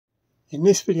In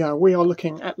this video we are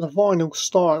looking at the vinyl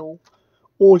Styl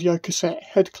audio cassette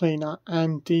head cleaner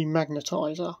and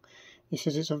demagnetizer. It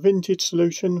says it's a vintage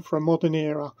solution for a modern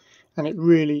era, and it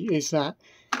really is that.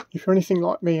 If you're anything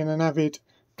like me and an avid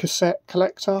cassette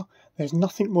collector, there's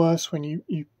nothing worse when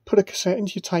you put a cassette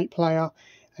into your tape player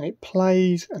and it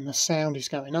plays and the sound is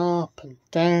going up and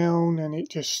down, and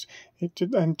just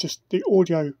the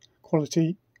audio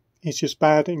quality is just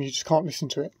bad and you just can't listen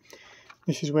to it.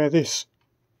 This is where this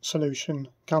solution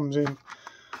comes in.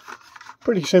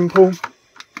 Pretty simple.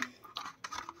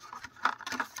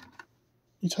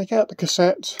 You take out the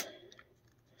cassette,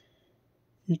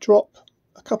 you drop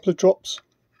a couple of drops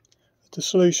of the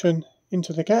solution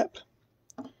into the gap,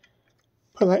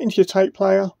 put that into your tape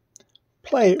player,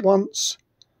 play it once,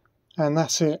 and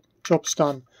that's it, job's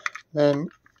done. Then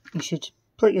you should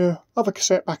put your other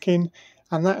cassette back in,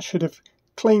 and that should have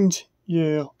cleaned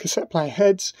your cassette player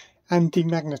heads and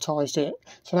demagnetized it.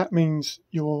 So that means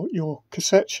your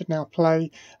cassette should now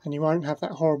play and you won't have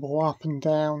that horrible up and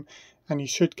down, and you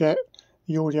should get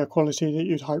the audio quality that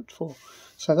you'd hoped for.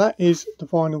 So that is the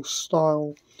vinyl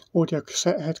Styl audio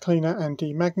cassette head cleaner and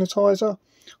demagnetizer.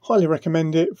 Highly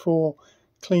recommend it for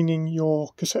cleaning your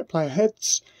cassette player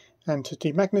heads and to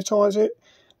demagnetize it,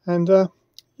 and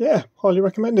yeah, highly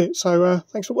recommend it. So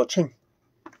thanks for watching.